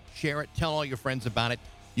like it, share it, tell all your friends about it.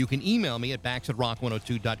 You can email me at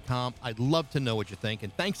bax@rock102.com. I'd love to know what you think.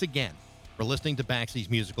 And thanks again for listening to Baxi's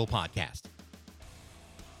Musical Podcast.